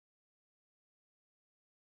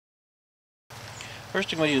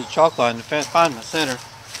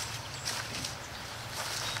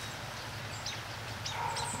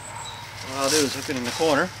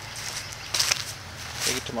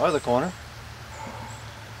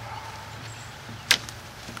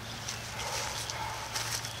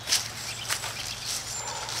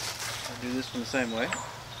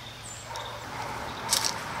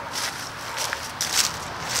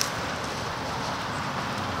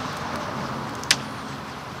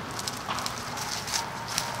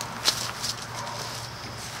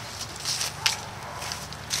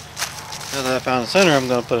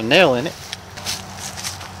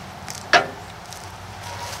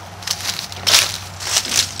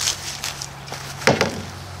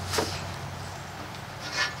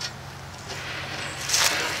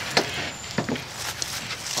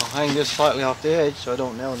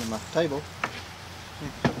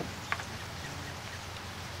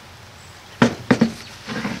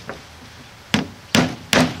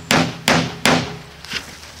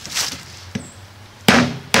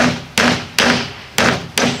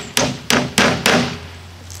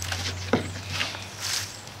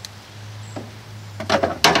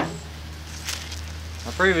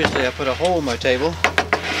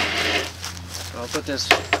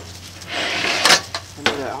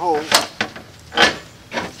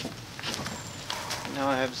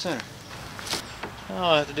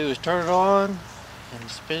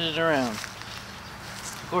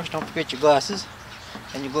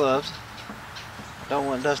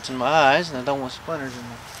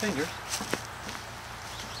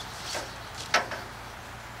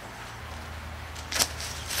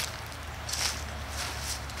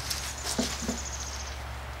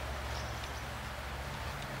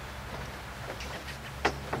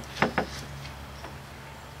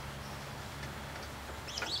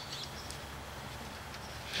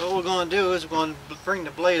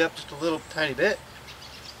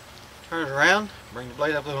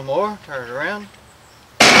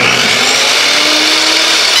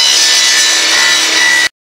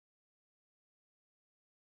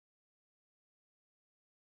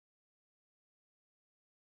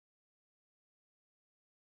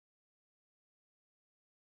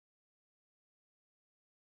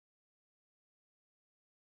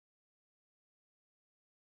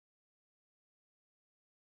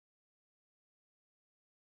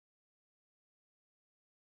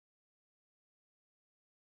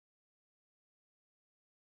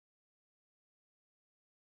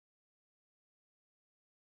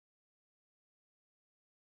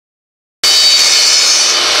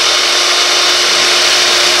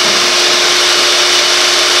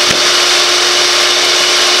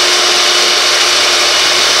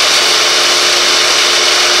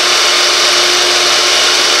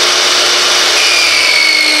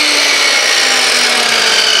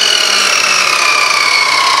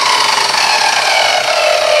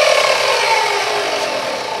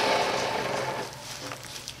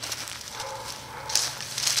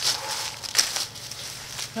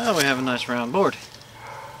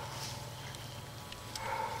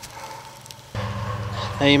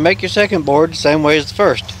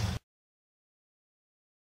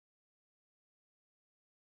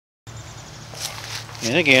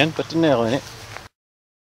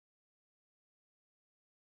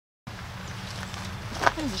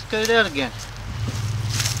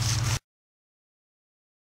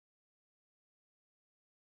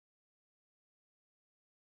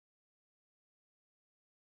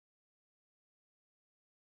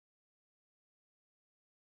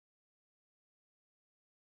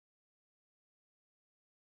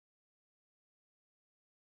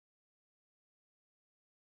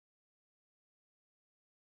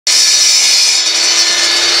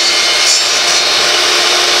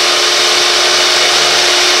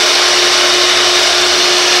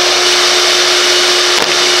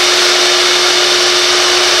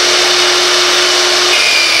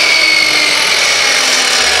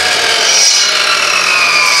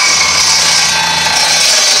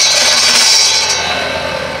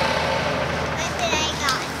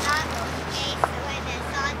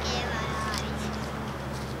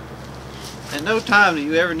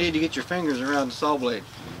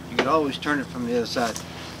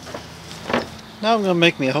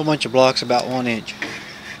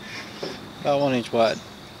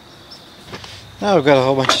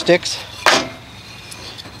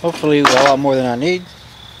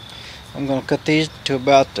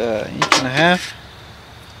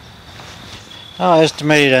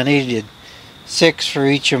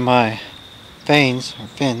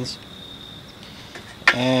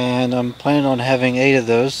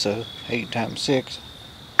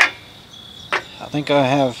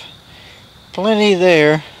plenty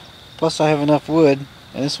there, plus I have enough wood,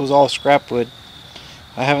 and this was all scrap wood.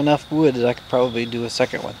 I have enough wood that I could probably do a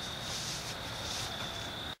second one.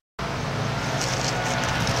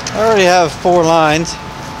 I already have 4 lines.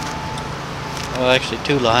 Well, actually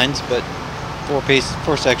 2 lines, but 4 pieces,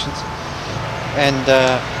 4 sections. And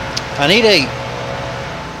I need 8.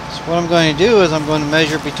 So what I'm going to do is I'm going to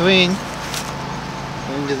measure between,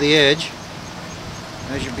 going to the edge,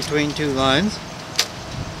 measure between 2 lines.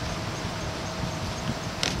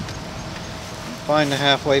 Find the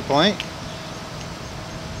halfway point.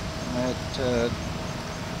 I'm at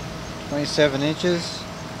 27 inches.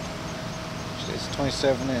 Actually, it's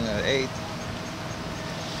 27 and an eighth.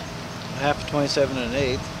 Half of 27 and an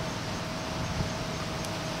eighth.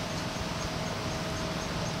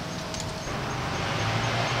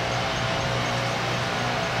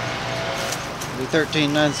 It'll be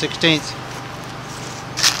 13 9/16.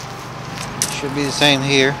 Should be the same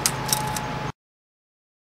here.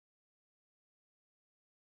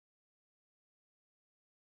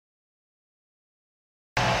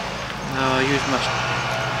 Now I'll use my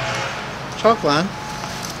chalk line.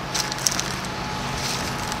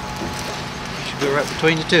 Should go right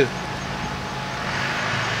between the 2.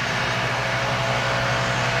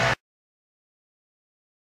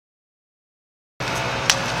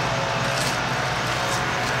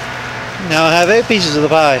 Now I have 8 pieces of the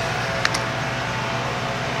pie.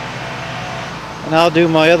 And I'll do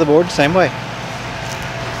my other board the same way.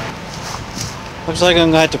 Looks like I'm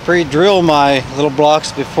going to have to pre-drill my little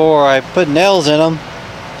blocks before I put nails in them,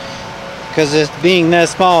 because this being that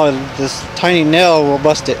small, this tiny nail will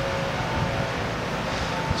bust it.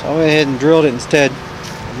 So I went ahead and drilled it instead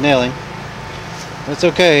of nailing. That's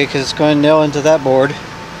okay, because it's going to nail into that board,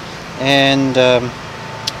 and I'm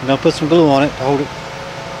going to put some glue on it to hold it.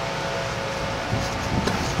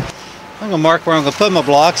 I'm going to mark where I'm going to put my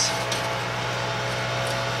blocks.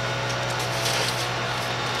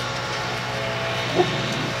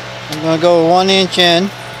 I'm going to go 1 inch in.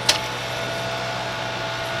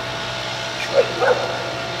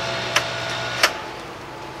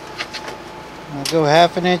 I'll go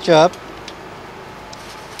 1/2 inch up.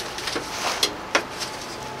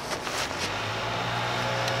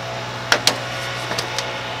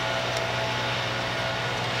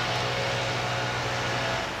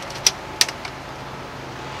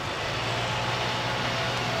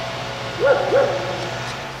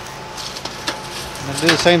 I'll do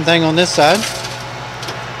the same thing on this side.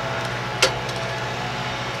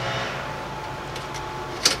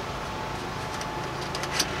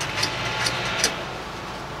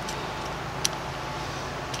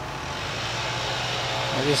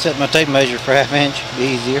 I just set my tape measure for 1/2 inch, be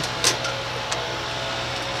easier.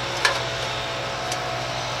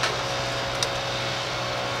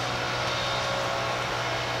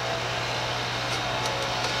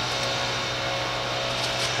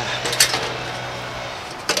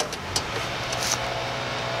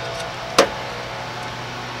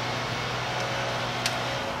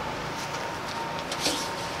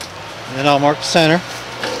 And then I'll mark the center.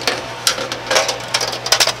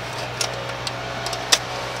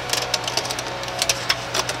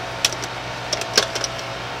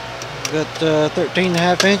 Got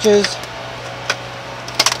 13.5 inches.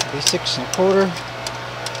 Be 6 1/4.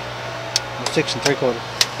 Or 6 3/4.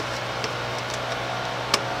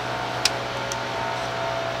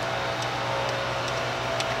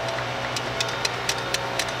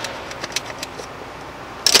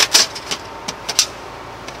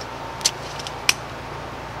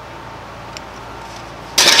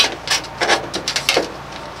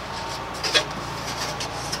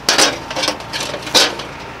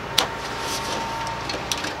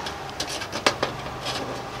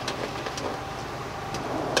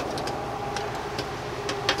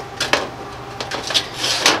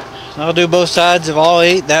 I'll do both sides of all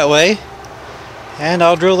 8 that way, and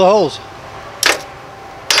I'll drill the holes.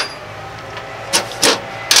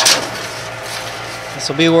 This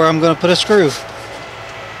will be where I'm going to put a screw.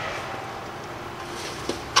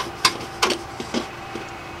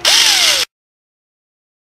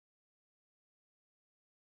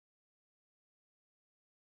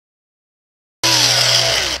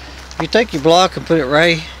 You take your block and put it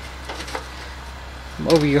right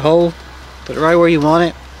over your hole, put it right where you want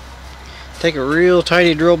it. Take a real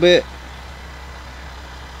tiny drill bit.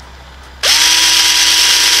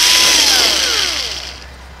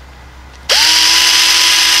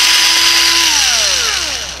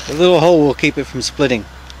 The little hole will keep it from splitting.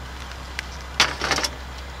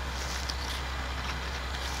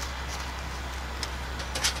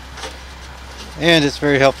 And it's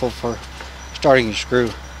very helpful for starting your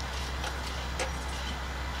screw.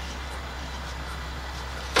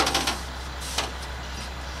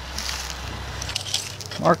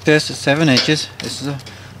 Mark this at 7 inches. This is a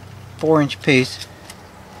 4-inch piece.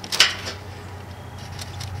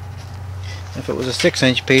 If it was a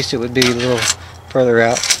 6-inch piece, it would be a little further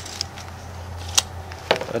out.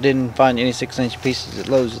 I didn't find any 6-inch pieces at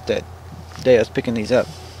Lowe's that day I was picking these up.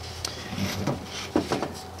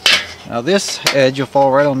 Now this edge will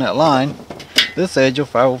fall right on that line. This edge will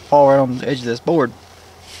fall right on the edge of this board.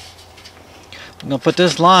 I'm going to put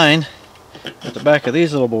this line at the back of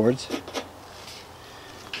these little boards.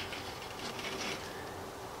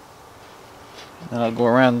 And I'll go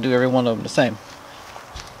around and do every one of them the same.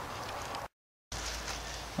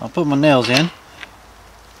 I'll put my nails in.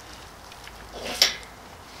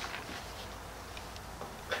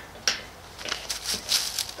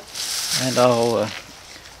 And I'll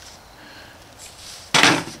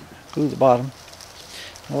glue the bottom.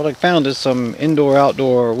 And what I found is some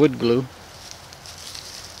indoor-outdoor wood glue.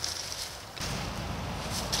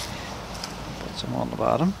 Put some on the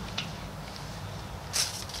bottom.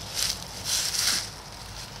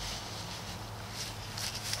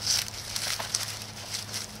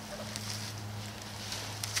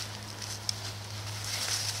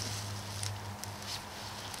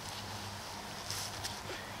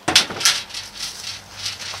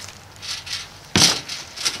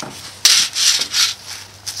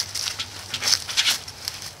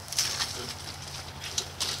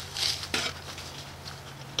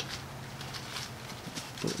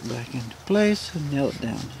 Put it back into place and nail it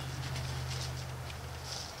down.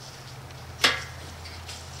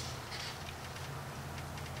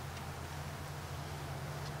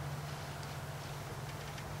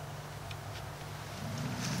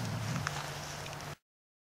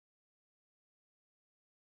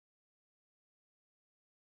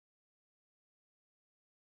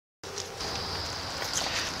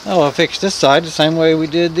 Now I'll fix this side the same way we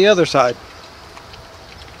did the other side.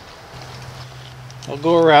 I'll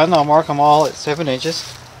go around and I'll mark them all at 7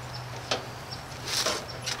 inches.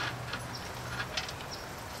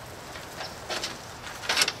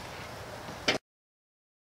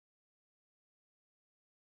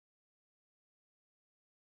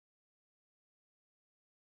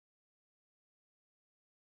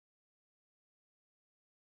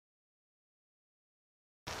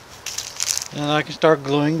 And I can start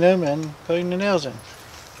gluing them and putting the nails in.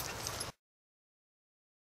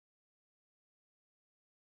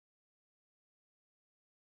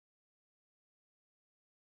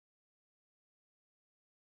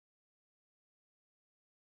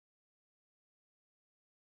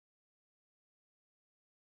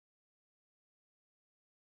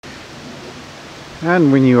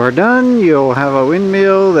 And when you are done, you'll have a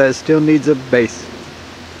windmill that still needs a base.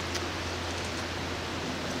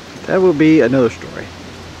 That will be another story.